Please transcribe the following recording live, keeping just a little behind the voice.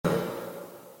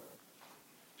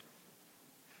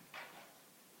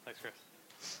Thanks,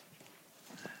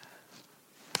 Chris.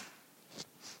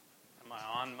 Am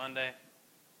I on Monday?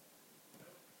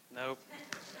 Nope.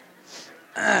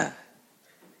 It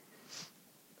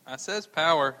says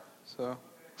power, so.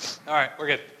 All right, we're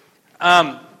good.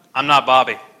 I'm not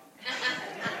Bobby.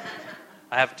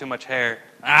 I have too much hair.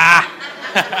 I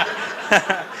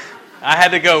had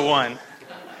to go one.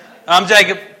 I'm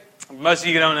Jacob. Most of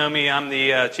you don't know me. I'm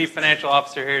the chief financial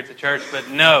officer here at the church, but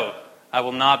no, I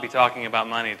will not be talking about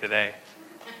money today.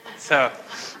 So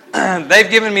they've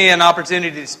given me an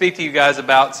opportunity to speak to you guys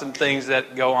about some things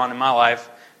that go on in my life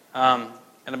and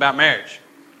about marriage.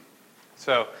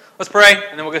 So let's pray,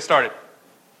 and then we'll get started.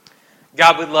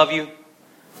 God, we love you.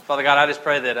 Father God, I just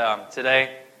pray that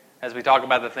today, as we talk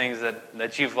about the things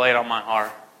that you've laid on my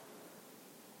heart,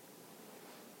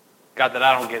 God, that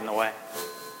I don't get in the way.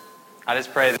 I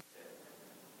just pray that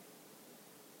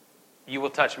you will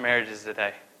touch marriages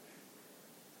today.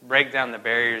 Break down the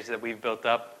barriers that we've built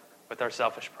up with our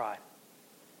selfish pride.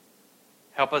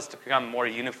 Help us to become more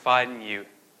unified in you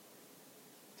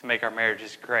to make our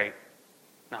marriages great,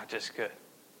 not just good.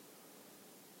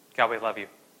 God, we love you.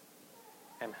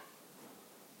 Amen.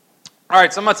 All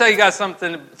right, so I'm going to tell you guys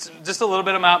something, just a little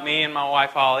bit about me and my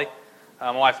wife, Holly. My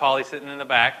wife, Holly, sitting in the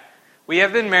back. We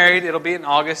have been married. It'll be in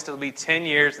August. It'll be 10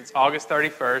 years. It's August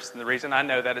 31st. And the reason I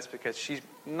know that is because she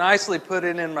nicely put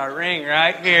it in my ring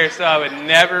right here so I would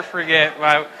never forget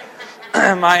my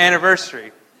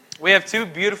anniversary. We have two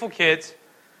beautiful kids.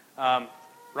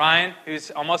 Ryan,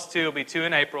 who's almost 2, will be 2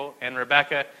 in April, and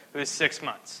Rebecca, who is 6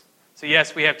 months. So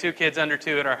yes, we have 2 kids under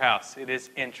 2 at our house. It is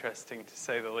interesting, to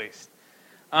say the least.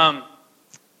 You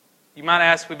might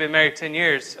ask, we've been married 10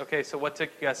 years. Okay, so what took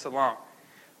you guys so long?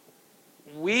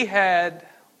 We had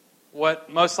what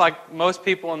most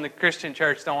people in the Christian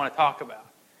church don't want to talk about.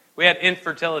 We had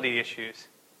infertility issues.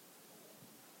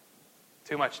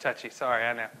 Too much touchy, sorry,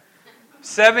 I know.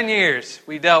 7 years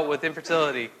we dealt with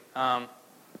infertility, and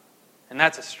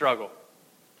that's a struggle.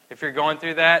 If you're going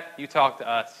through that, you talk to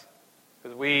us,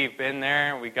 because we've been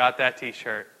there and we got that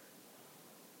t-shirt.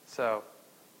 So,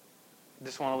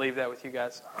 just want to leave that with you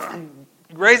guys.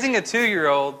 Raising a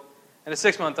 2-year-old and a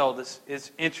 6-month-old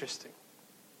is interesting.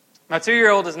 My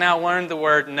 2-year-old has now learned the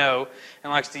word no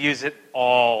and likes to use it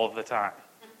all the time.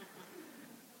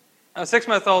 A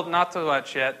 6-month-old, not so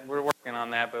much yet. We're working on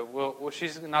that, but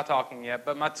she's not talking yet.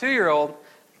 But my 2-year-old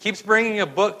keeps bringing a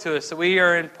book to us. So we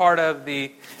are in part of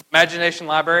the Imagination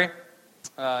Library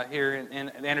here in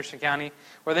Anderson County,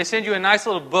 where they send you a nice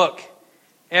little book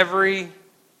every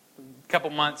couple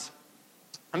months.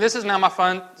 And this is now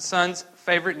my son's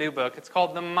favorite new book. It's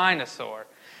called The Minosaur,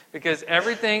 because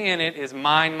everything in it is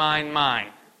mine, mine, mine.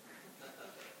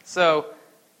 So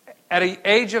at the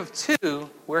age of 2,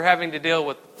 we're having to deal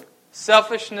with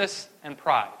selfishness and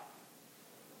pride.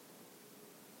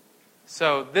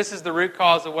 So this is the root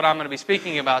cause of what I'm going to be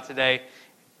speaking about today,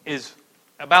 is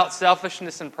about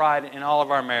selfishness and pride in all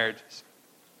of our marriages.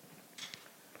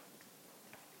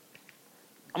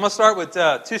 I'm going to start with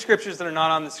 2 scriptures that are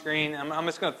not on the screen. I'm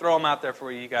just going to throw them out there for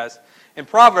you guys. In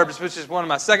Proverbs, which is one of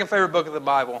my second favorite book of the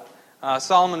Bible,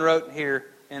 Solomon wrote here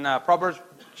in Proverbs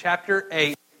chapter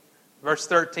 8, verse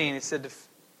 13, he said,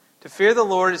 to fear the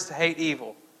Lord is to hate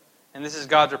evil. And this is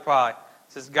God's reply. It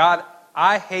says, God,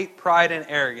 I hate pride and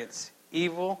arrogance,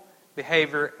 evil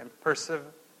behavior, and persuasive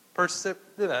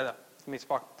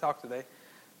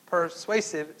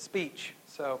speech.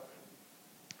 So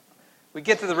we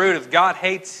get to the root of God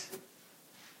hates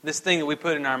this thing that we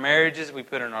put in our marriages, we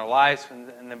put in our lives,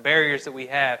 and the barriers that we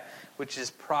have, which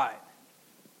is pride.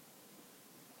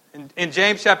 In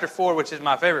James chapter 4, which is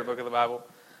my favorite book of the Bible,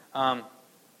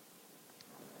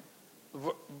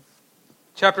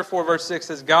 chapter 4, verse 6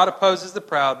 says, God opposes the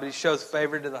proud, but he shows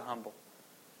favor to the humble.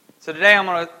 So today,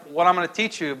 what I'm going to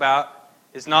teach you about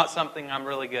is not something I'm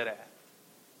really good at.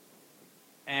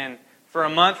 And for a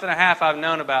month and a half, I've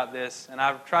known about this, and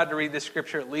I've tried to read this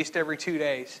scripture at least every 2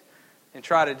 days and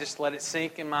try to just let it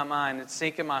sink in my mind and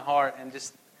sink in my heart and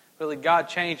just really, God,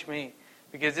 change me.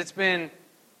 Because it's been,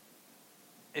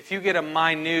 if you get a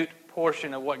minute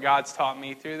portion of what God's taught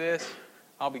me through this,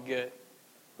 I'll be good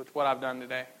with what I've done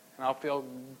today. And I'll feel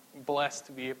blessed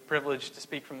to be privileged to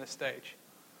speak from this stage.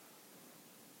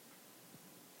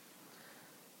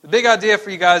 The big idea for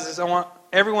you guys is I want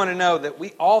everyone to know that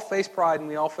we all face pride and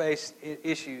we all face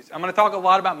issues. I'm going to talk a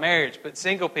lot about marriage, but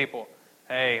single people,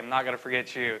 hey, I'm not going to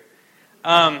forget you.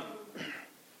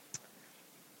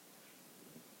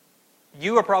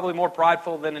 You are probably more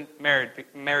prideful than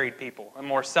married people and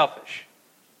more selfish.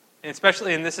 And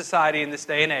especially in this society, in this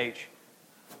day and age.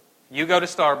 You go to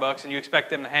Starbucks and you expect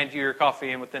them to hand you your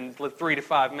coffee in within 3 to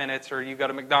 5 minutes, or you go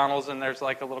to McDonald's and there's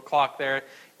like a little clock there.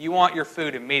 You want your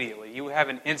food immediately. You have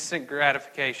an instant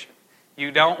gratification.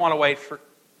 You don't want to wait for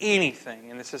anything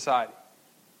in the society.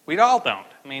 We all don't.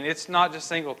 I mean, it's not just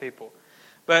single people.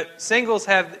 But singles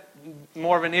have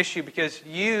more of an issue because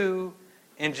you,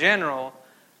 in general,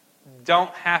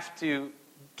 don't have to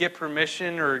get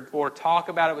permission or talk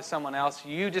about it with someone else.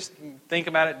 You just think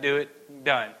about it, do it,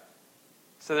 done.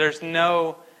 So there's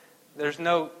no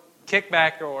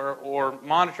kickback or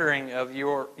monitoring of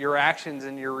your actions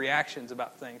and your reactions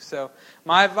about things. So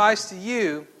my advice to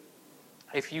you,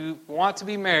 if you want to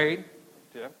be married,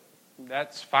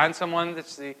 find someone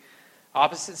that's the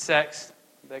opposite sex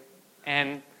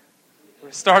and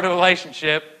start a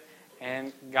relationship,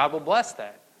 and God will bless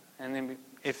that. And then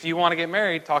if you want to get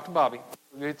married, talk to Bobby.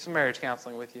 We'll do some marriage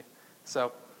counseling with you.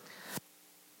 So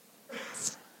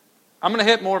I'm going to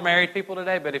hit more married people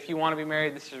today, but if you want to be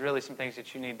married, this is really some things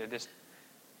that you need to just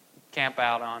camp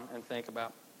out on and think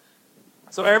about.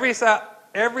 So every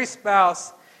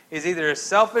spouse is either a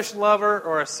selfish lover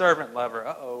or a servant lover.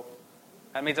 Uh-oh.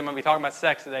 That means I'm going to be talking about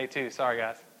sex today too. Sorry,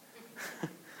 guys.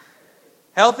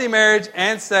 Healthy marriage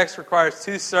and sex requires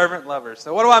two servant lovers.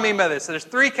 So what do I mean by this? So there's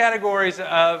 3 categories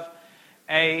of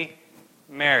a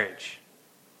marriage.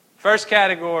 First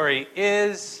category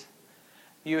is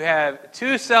you have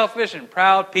 2 selfish and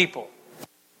proud people.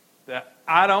 That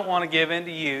I don't want to give in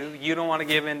to you. You don't want to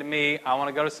give in to me. I want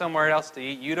to go to somewhere else to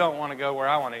eat. You don't want to go where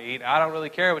I want to eat. I don't really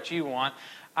care what you want.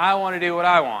 I want to do what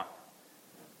I want.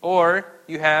 Or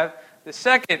you have the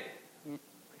second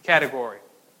category,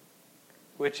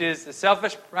 which is the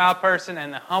selfish, proud person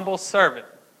and the humble servant.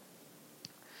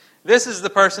 This is the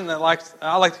person that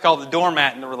I like to call the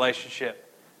doormat in the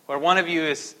relationship, where one of you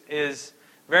is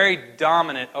very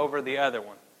dominant over the other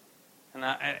one.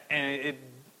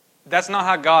 That's not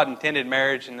how God intended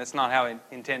marriage, and that's not how He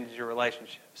intended your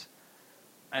relationships.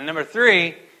 And number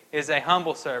 3 is a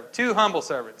humble servant. 2 humble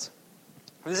servants.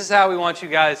 This is how we want you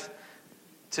guys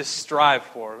to strive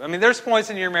for. I mean, there's points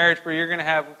in your marriage where you're going to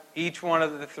have each one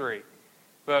of the 3.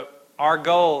 But our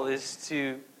goal is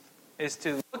to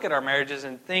look at our marriages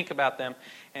and think about them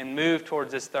and move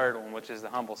towards this third one, which is the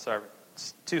humble servant.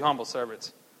 2 humble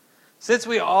servants. Since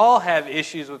we all have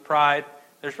issues with pride,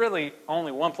 there's really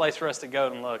only one place for us to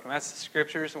go and look, and that's the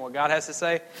Scriptures and what God has to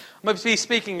say. I'm going to be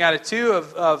speaking out of 2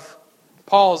 of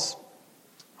Paul's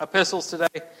epistles today.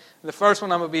 The first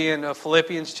one I'm going to be in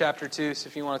Philippians chapter 2, so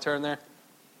if you want to turn there.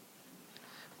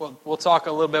 We'll talk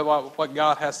a little bit about what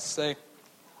God has to say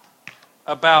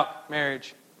about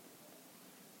marriage.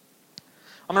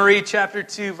 I'm going to read chapter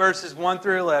 2, verses 1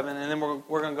 through 11, and then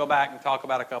we're going to go back and talk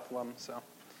about a couple of them, so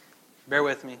bear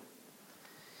with me.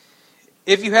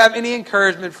 If you have any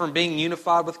encouragement from being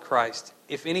unified with Christ,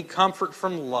 if any comfort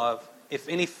from love, if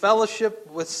any fellowship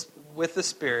with the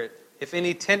Spirit, if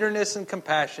any tenderness and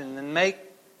compassion, then make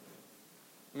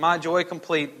my joy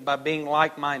complete by being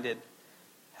like-minded,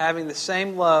 having the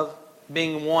same love,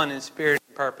 being one in spirit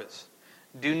and purpose.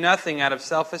 Do nothing out of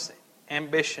selfish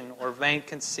ambition or vain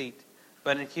conceit,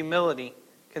 but in humility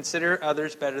consider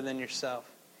others better than yourself.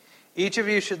 Each of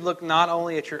you should look not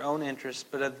only at your own interests,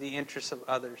 but at the interests of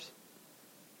others.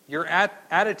 Your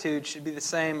attitude should be the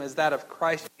same as that of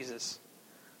Christ Jesus,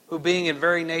 who being in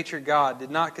very nature God,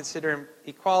 did not consider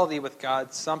equality with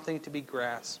God something to be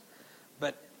grasped,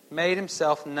 but made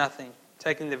himself nothing,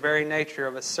 taking the very nature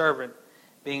of a servant,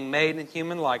 being made in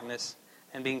human likeness,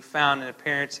 and being found in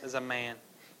appearance as a man.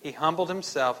 He humbled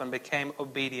himself and became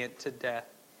obedient to death,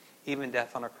 even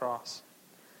death on a cross.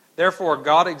 Therefore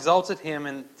God exalted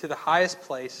him to the highest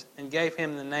place and gave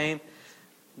him the name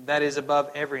that is above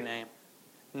every name,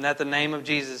 and that the name of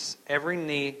Jesus every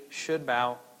knee should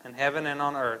bow, in heaven and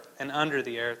on earth and under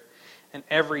the earth, and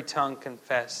every tongue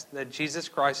confess that Jesus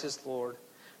Christ is Lord,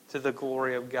 to the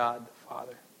glory of God the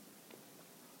Father.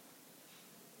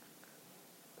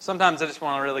 Sometimes I just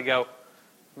want to really go,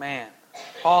 man,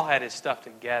 Paul had his stuff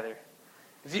together.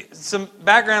 Some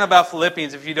background about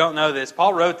Philippians, if you don't know this,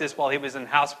 Paul wrote this while he was in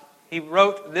house. He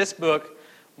wrote this book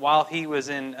while he was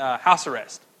in house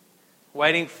arrest,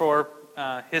 waiting for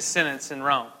his sentence in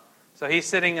Rome. So he's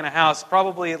sitting in a house,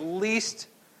 probably at least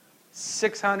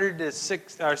 600 to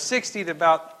 60 to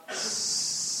about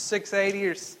 680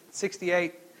 or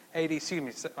 68 AD. Excuse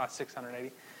me, not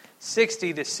 680.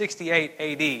 60 to 68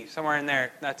 AD, somewhere in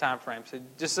there, that time frame. So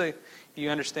just so you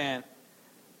understand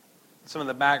some of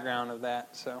the background of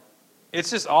that. So it's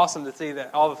just awesome to see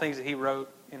that all the things that he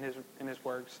wrote in his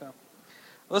works. So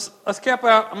let's cap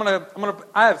out.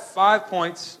 I have 5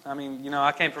 points. I mean,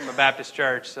 I came from a Baptist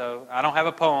church, so I don't have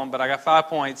a poem, but I got 5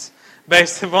 points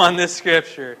based upon this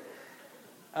scripture.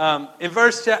 In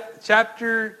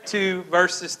chapter 2,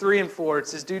 verses 3 and 4, it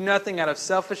says, "Do nothing out of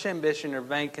selfish ambition or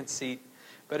vain conceit,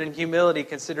 but in humility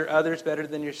consider others better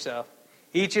than yourself.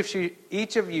 Each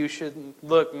of you should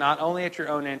look not only at your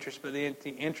own interests, but the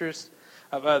interests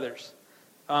of others."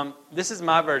 This is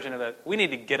my version of it. We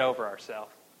need to get over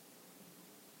ourselves.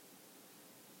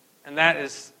 And that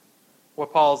is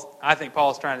what I think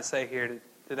Paul's trying to say here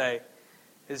today.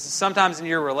 Is sometimes in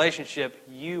your relationship,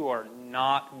 you are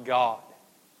not God.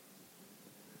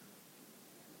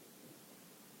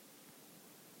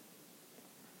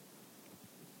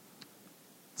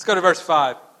 Let's go to verse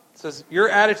 5. It says, "Your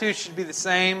attitude should be the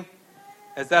same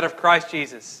as that of Christ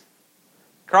Jesus."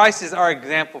 Christ is our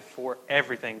example for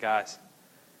everything, guys.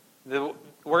 We're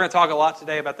going to talk a lot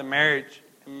today about the marriage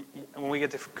when we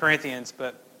get to Corinthians,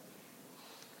 but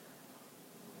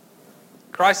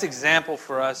Christ's example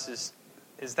for us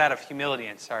is that of humility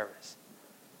and service.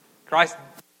 Christ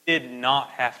did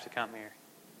not have to come here.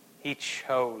 He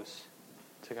chose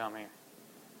to come here.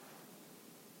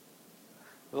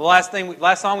 The last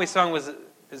song we sung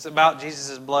is about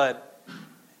Jesus' blood.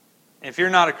 If you're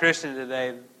not a Christian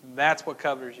today, that's what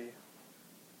covers you.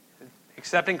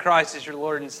 Accepting Christ as your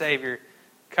Lord and Savior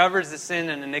covers the sin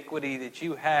and iniquity that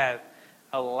you have,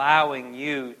 allowing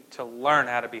you to learn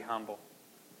how to be humble.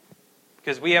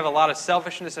 Because we have a lot of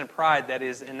selfishness and pride that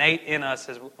is innate in us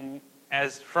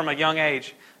as from a young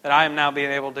age that I am now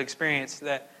being able to experience,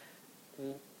 that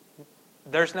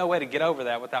there's no way to get over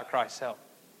that without Christ's help.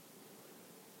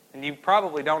 And you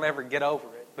probably don't ever get over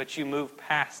it, but you move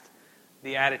past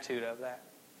the attitude of that.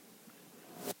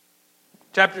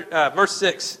 Verse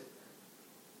 6,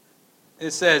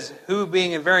 it says, "Who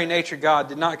being in very nature God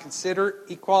did not consider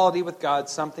equality with God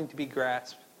something to be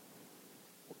grasped."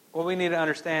 What we need to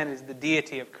understand is the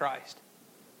deity of Christ.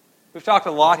 We've talked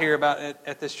a lot here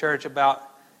at this church about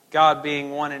God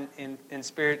being one in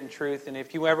spirit and truth. And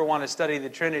if you ever want to study the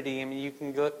Trinity, I mean, you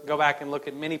can go back and look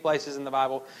at many places in the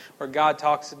Bible where God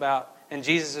talks about, and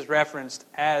Jesus is referenced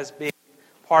as being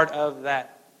part of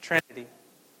that Trinity,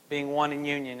 being one in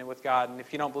union with God. And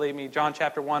if you don't believe me, John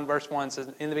chapter 1, verse 1 says,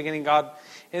 in the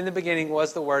beginning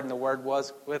was the Word, and the Word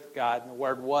was with God, and the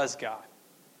Word was God.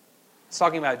 It's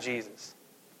talking about Jesus.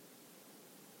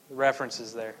 The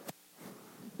references there.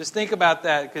 Just think about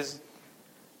that, because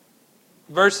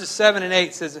verses 7 and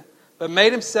 8 says, "But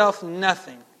made himself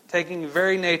nothing, taking the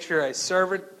very nature a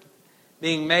servant,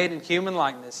 being made in human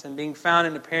likeness, and being found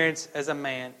in appearance as a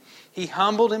man. He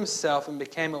humbled himself and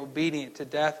became obedient to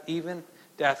death, even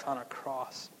death on a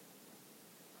cross."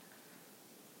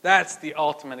 That's the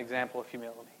ultimate example of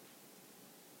humility.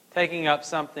 Taking up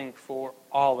something for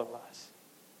all of us.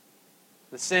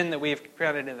 The sin that we have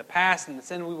committed in the past and the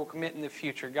sin we will commit in the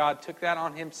future, God took that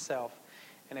on himself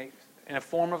in a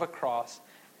form of a cross,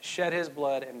 shed his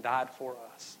blood, and died for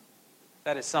us.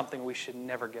 That is something we should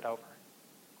never get over.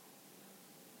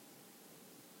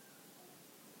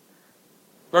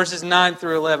 Verses 9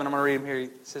 through 11, I'm going to read them here.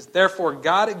 It says, "Therefore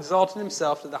God exalted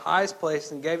himself to the highest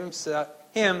place and gave him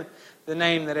the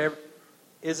name that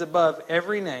is above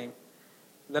every name,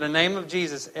 that a name of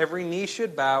Jesus every knee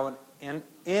should bow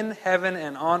in heaven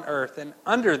and on earth and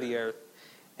under the earth,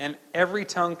 and every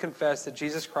tongue confess that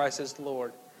Jesus Christ is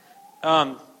Lord."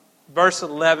 Verse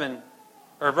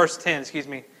 10,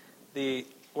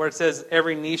 where it says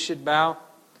every knee should bow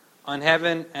on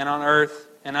heaven and on earth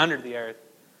and under the earth.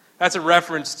 That's a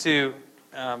reference to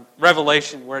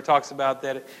Revelation, where it talks about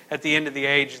that at the end of the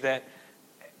age that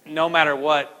no matter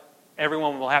what,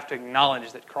 everyone will have to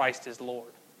acknowledge that Christ is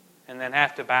Lord and then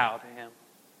have to bow to him.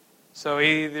 So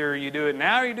either you do it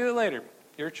now or you do it later.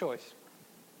 Your choice.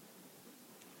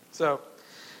 So,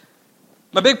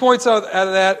 my big points out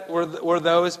of that were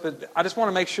those, but I just want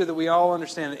to make sure that we all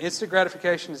understand that instant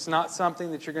gratification is not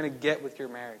something that you're going to get with your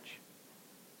marriage.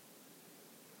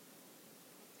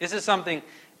 This is something,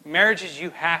 marriages you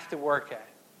have to work at.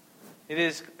 It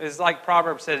is like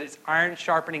Proverbs says, it's iron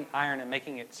sharpening iron and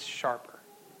making it sharper.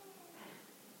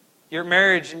 Your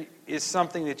marriage is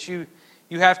something that you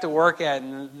have to work at.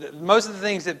 And most of the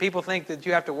things that people think that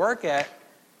you have to work at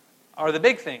are the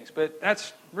big things. But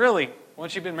that's really,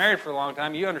 once you've been married for a long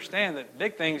time, you understand that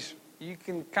big things, you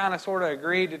can kind of sort of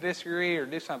agree to disagree or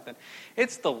do something.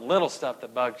 It's the little stuff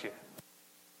that bugs you.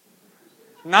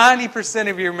 90%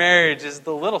 of your marriage is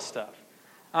the little stuff.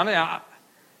 I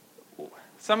mean,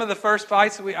 some of the first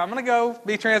fights I'm going to go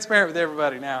be transparent with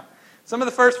everybody now. Some of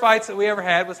the first fights that we ever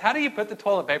had was, how do you put the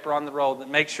toilet paper on the roll that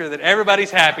makes sure that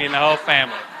everybody's happy in the whole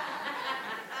family?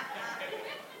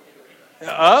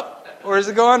 Up, or does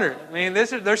it go under? I mean,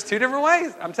 there's two different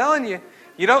ways. I'm telling you.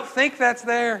 You don't think that's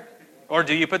there, Or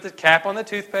do you put the cap on the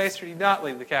toothpaste or do you not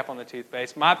leave the cap on the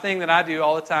toothpaste? My thing that I do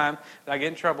all the time that I get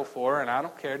in trouble for, and I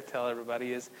don't care to tell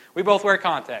everybody, is we both wear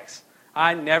contacts.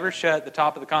 I never shut the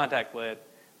top of the contact lid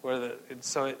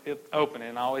so it's open,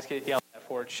 and I always get yelled at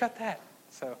for it. Shut that.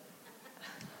 So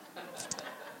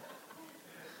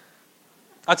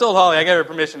I told Holly, I gave her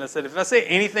permission. I said, if I say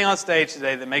anything on stage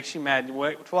today that makes you mad, you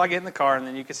wait until I get in the car, and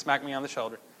then you can smack me on the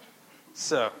shoulder.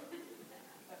 So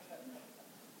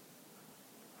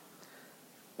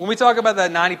when we talk about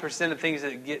that 90% of things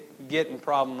that get in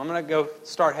problem, I'm going to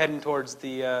start heading towards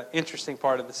the interesting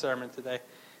part of the sermon today,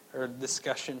 or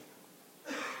discussion.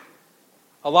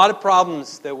 A lot of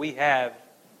problems that we have,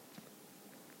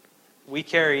 we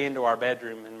carry into our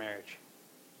bedroom in marriage.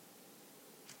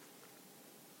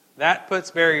 That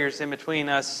puts barriers in between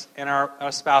us and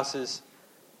our spouses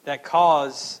that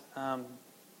cause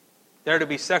there to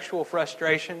be sexual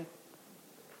frustration.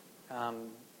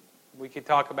 We could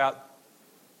talk about,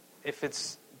 if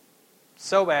it's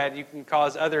so bad, you can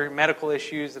cause other medical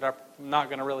issues that I'm not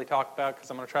going to really talk about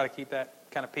because I'm going to try to keep that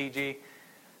kind of PG.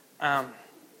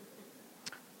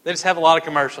 They just have a lot of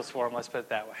commercials for them, let's put it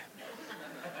that way.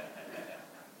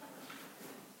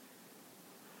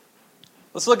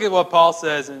 Let's look at what Paul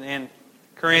says in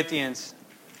Corinthians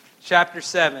chapter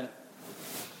 7,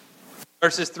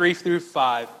 verses 3 through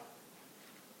 5.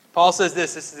 Paul says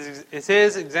this is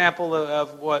his example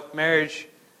of what marriage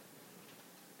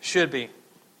should be.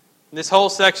 This whole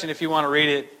section, if you want to read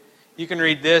it, you can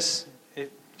read this,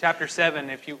 chapter 7,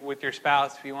 with your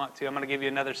spouse if you want to. I'm going to give you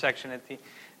another section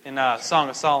in Song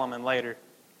of Solomon later.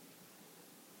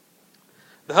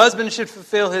 The husband should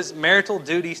fulfill his marital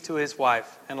duties to his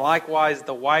wife, and likewise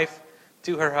the wife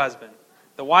to her husband.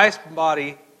 The wife's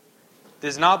body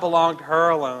does not belong to her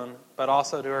alone, but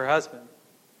also to her husband.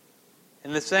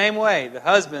 In the same way, the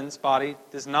husband's body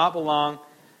does not belong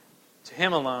to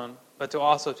him alone, but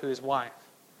also to his wife.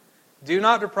 Do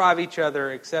not deprive each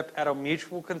other except out of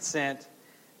mutual consent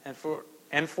and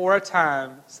for a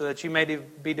time, so that you may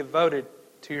be devoted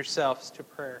to yourselves to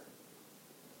prayer.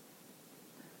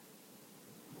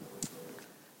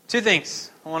 Two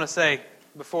things I want to say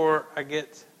before I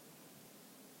get...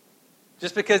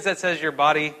 Just because that says your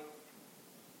body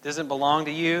doesn't belong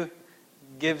to you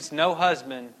gives no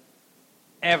husband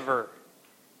ever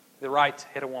the right to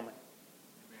hit a woman.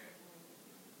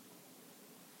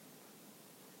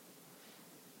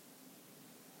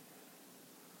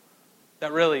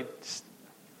 That really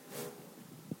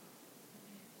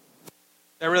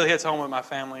hits home with my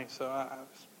family, so I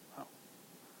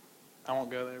won't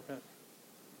go there. But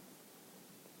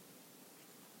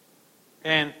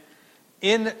and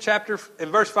in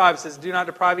verse 5 it says, "Do not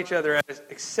deprive each other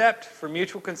except for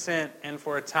mutual consent and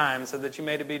for a time, so that you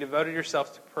may be devoted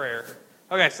yourself to prayer."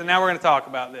 Okay, so now we're going to talk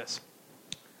about this.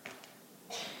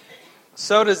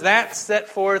 So does that set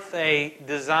forth a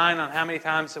design on how many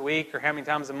times a week or how many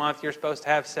times a month you're supposed to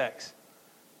have sex?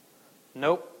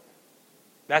 Nope.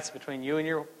 That's between you and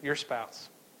your spouse.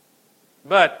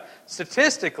 But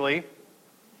statistically,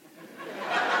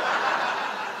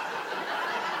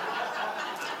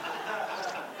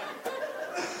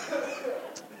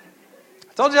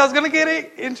 I told you I was going to get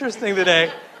it interesting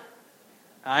today.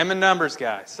 I'm a numbers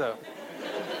guy, so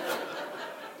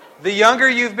the younger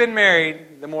you've been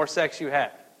married, the more sex you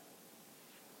have.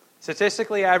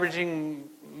 Statistically averaging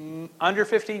under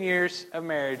 15 years of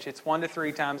marriage, it's 1 to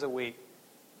 3 times a week.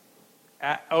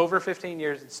 At over 15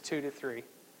 years, it's 2 to 3.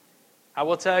 I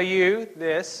will tell you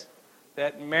this,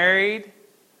 that married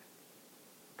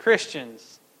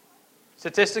Christians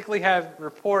statistically have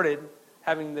reported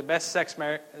having the best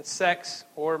sex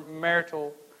or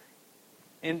marital,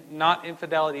 not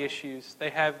infidelity issues.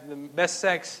 They have the best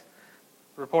sex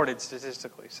reported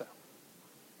statistically. So,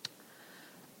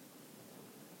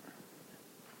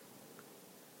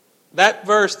 that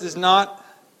verse does not,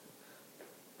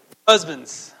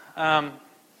 husbands,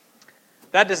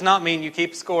 that does not mean you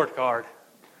keep a scorecard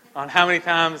on how many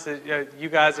times that you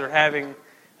guys are having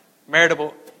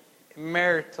marital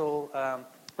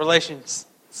relations.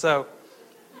 So,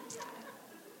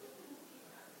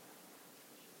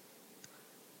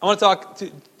 I want to talk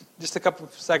just a couple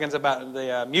of seconds about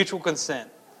the mutual consent.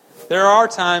 There are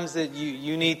times that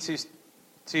you need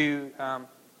to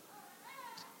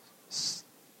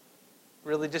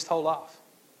really just hold off.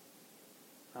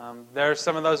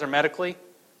 Some of those are medically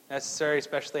necessary,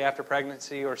 especially after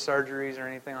pregnancy or surgeries or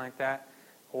anything like that.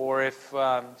 Or if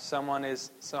someone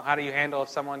is... So how do you handle if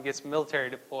someone gets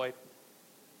military deployed?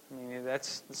 I mean,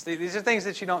 these are things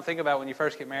that you don't think about when you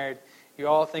first get married. You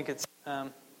all think it's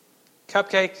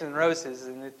cupcakes and roses,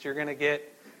 and that you're going to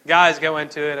get... Guys go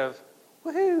into it of,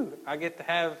 woohoo, I get to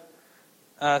have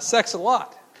sex a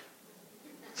lot.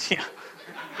 Yeah.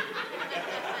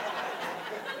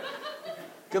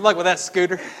 Good luck with that,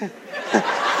 Scooter.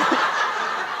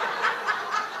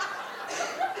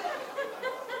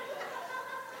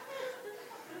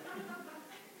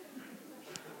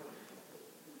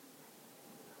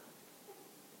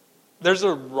 There's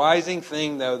a rising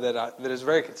thing, though, that is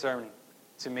very concerning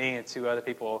to me and to other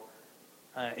people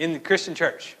in the Christian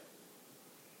church.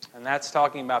 And that's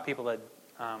talking about people that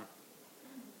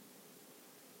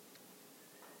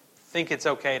think it's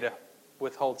okay to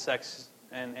withhold sex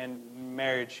and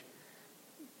marriage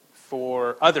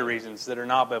for other reasons that are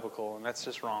not biblical. And that's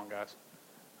just wrong, guys.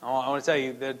 I want to tell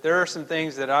you that there are some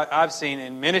things that I've seen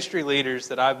in ministry leaders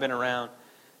that I've been around.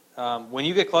 When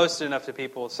you get close enough to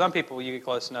people, some people you get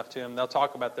close enough to them, they'll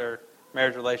talk about their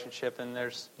marriage relationship, and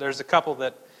there's a couple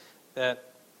that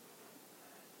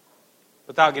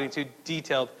without getting too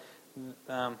detailed,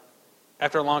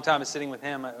 after a long time of sitting with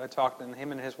him, I talked, and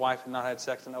him and his wife had not had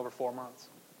sex in over 4 months.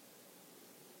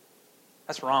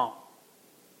 That's wrong.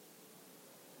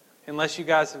 Unless you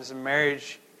guys have some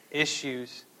marriage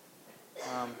issues,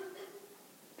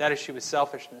 that issue was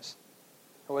selfishness.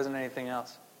 It wasn't anything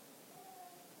else.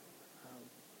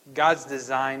 God's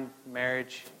designed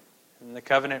marriage and the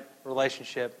covenant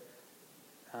relationship.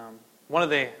 Went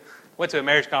to a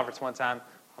marriage conference one time.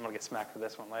 I'm going to get smacked for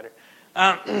this one later.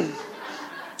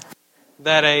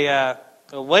 That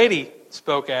a lady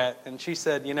spoke at, and she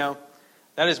said,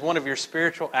 that is one of your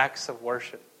spiritual acts of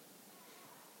worship.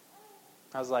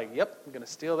 I was like, yep, I'm going to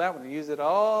steal that one and use it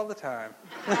all the time.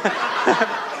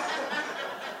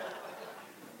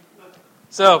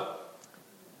 So,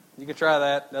 you can try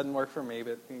that. Doesn't work for me,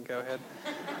 but you can go ahead.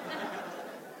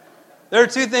 There are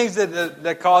two things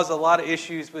that cause a lot of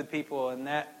issues with people, and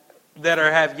that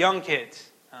have young kids,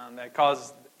 that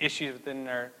cause issues within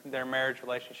their marriage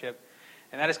relationship,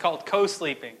 and that is called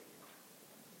co-sleeping.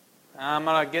 I'm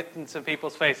going to get in some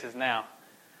people's faces now.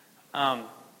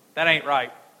 That ain't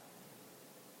right.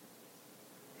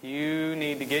 You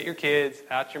need to get your kids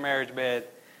out your marriage bed,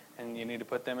 and you need to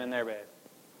put them in their bed.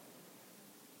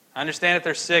 I understand if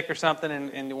they're sick or something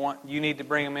and you need to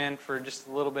bring them in for just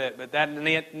a little bit, but that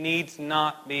needs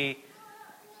not be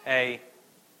a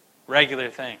regular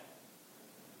thing,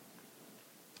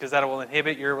 because that will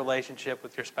inhibit your relationship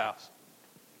with your spouse.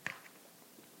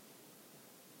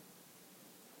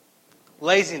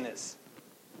 Laziness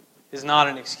is not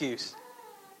an excuse.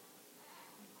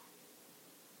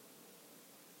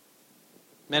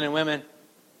 Men and women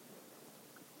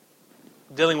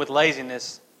dealing with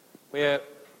laziness, a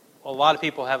lot of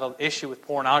people have an issue with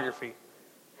pornography,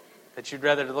 that you'd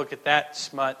rather look at that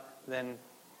smut than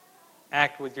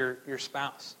act with your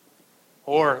spouse,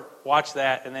 or watch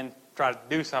that and then try to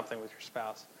do something with your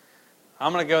spouse.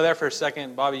 I'm going to go there for a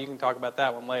second. Bobby, you can talk about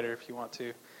that one later if you want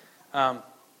to.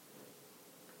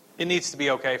 It needs to be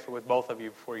okay with both of you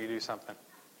before you do something.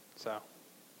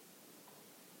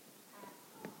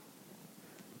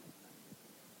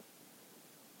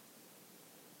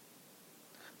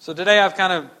 So today I've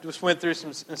kind of just went through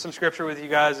some scripture with you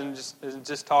guys and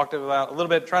just talked about a little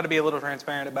bit, tried to be a little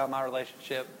transparent about my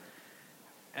relationship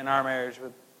and our marriage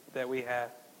that we have.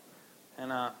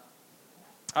 And I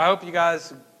hope you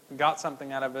guys got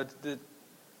something out of it.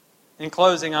 In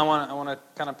closing, I want to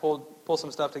kind of pull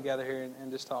some stuff together here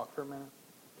and just talk for a minute.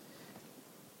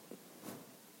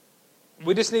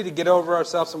 We just need to get over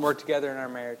ourselves and work together in our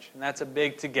marriage, and that's a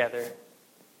big together.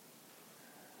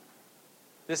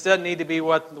 This doesn't need to be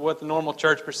what the normal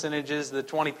church percentage is, the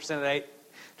 20%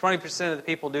 of the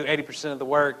people do 80% of the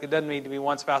work. It doesn't need to be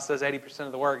one spouse does 80%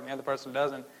 of the work and the other person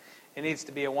doesn't. It needs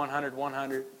to be a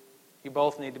 100-100. You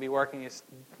both need to be working as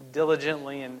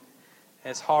diligently and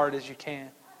as hard as you can.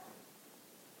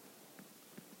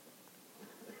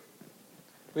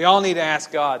 We all need to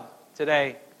ask God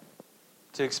today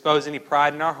to expose any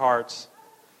pride in our hearts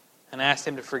and ask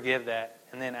Him to forgive that,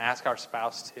 and then ask our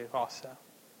spouse to also.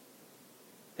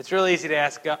 It's really easy to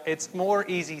ask God. It's more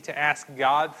easy to ask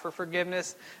God for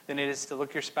forgiveness than it is to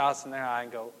look your spouse in their eye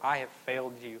and go, I have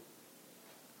failed you.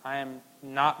 I am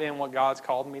not being what God's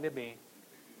called me to be.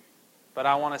 But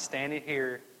I want to stand in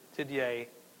here today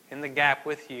in the gap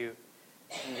with you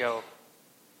and go,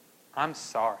 I'm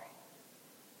sorry.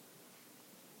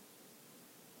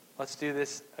 Let's do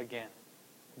this again.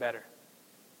 Better.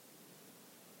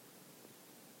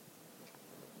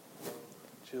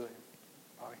 Julian.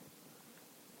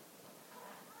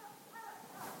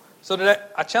 So today,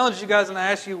 I challenged you guys and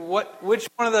I asked you which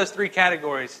one of those three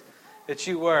categories that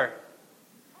you were.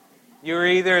 You were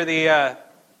either the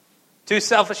two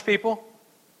selfish people,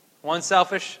 one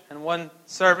selfish and one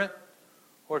servant,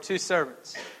 or two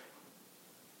servants.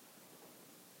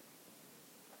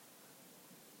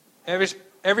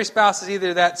 Every spouse is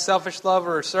either that selfish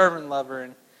lover or servant lover.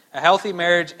 And a healthy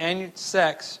marriage and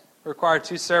sex require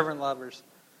two servant lovers.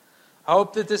 I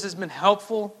hope that this has been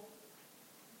helpful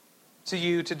to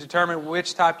you to determine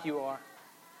which type you are.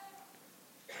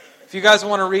 If you guys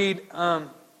want to read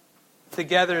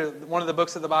together one of the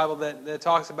books of the Bible that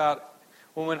talks about,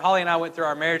 when Holly and I went through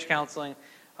our marriage counseling,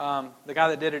 the guy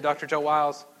that did it, Dr. Joe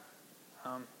Wiles,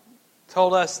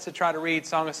 told us to try to read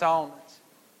Song of Solomon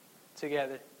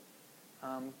together.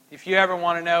 If you ever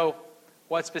want to know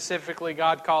what specifically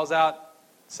God calls out,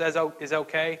 says is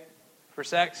okay for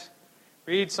sex,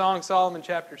 read Song of Solomon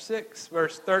chapter 6,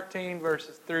 verse 13,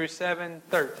 verses through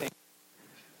 7:13.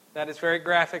 That is very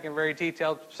graphic and very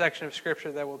detailed section of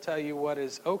Scripture that will tell you what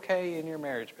is okay in your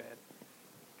marriage bed.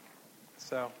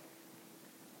 So,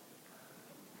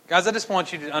 guys, I just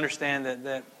want you to understand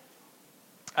that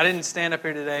I didn't stand up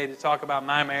here today to talk about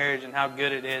my marriage and how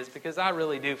good it is, because I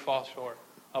really do fall short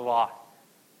a lot.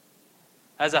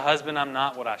 As a husband, I'm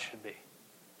not what I should be.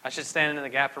 I should stand in the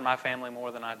gap for my family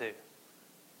more than I do.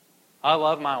 I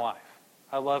love my wife.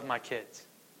 I love my kids.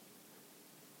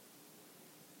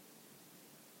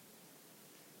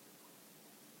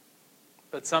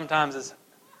 But sometimes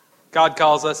God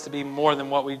calls us to be more than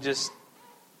what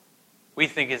we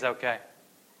think is okay.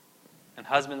 And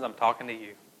husbands, I'm talking to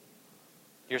you.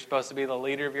 You're supposed to be the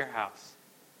leader of your house.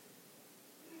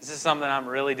 This is something I'm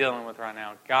really dealing with right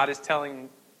now. God is telling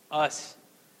us,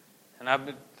 and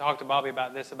I've talked to Bobby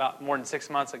about this about more than 6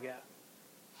 months ago.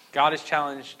 God has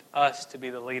challenged us to be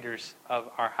the leaders of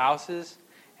our houses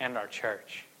and our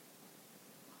church.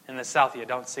 In the South, you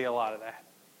don't see a lot of that.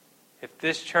 If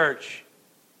this church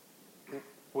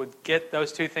would get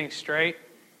those two things straight,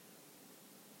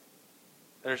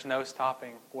 there's no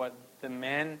stopping what the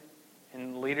men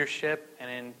in leadership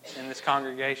and in this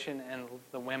congregation and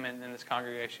the women in this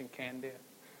congregation can do.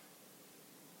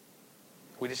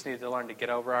 We just need to learn to get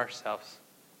over ourselves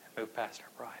and move past our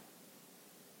pride.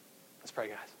 Let's pray,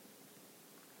 guys.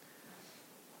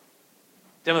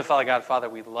 Heavenly Father, God, Father,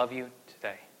 we love you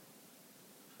today.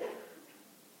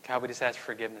 God, we just ask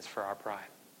forgiveness for our pride.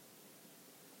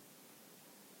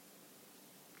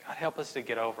 God, help us to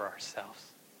get over ourselves.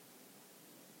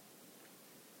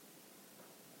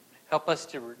 Help us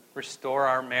to restore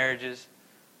our marriages.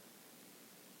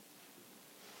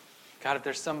 God, if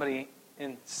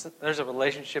there's a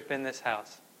relationship in this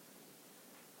house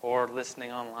or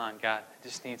listening online, God, I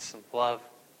just need some love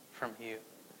from you.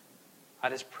 I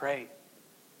just pray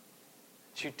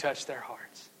that you touch their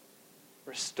hearts.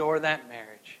 Restore that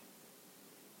marriage.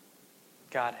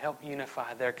 God, help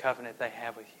unify their covenant they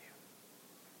have with you.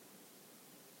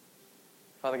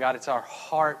 Father God, it's our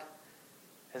heart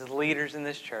as leaders in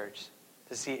this church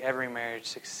to see every marriage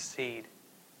succeed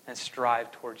and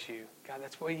strive towards you. God,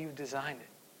 that's the way you designed it.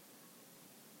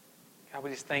 God, we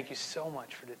just thank you so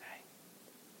much for today.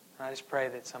 And I just pray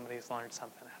that somebody's learned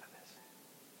something out of this.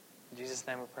 In Jesus'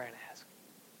 name we pray and ask.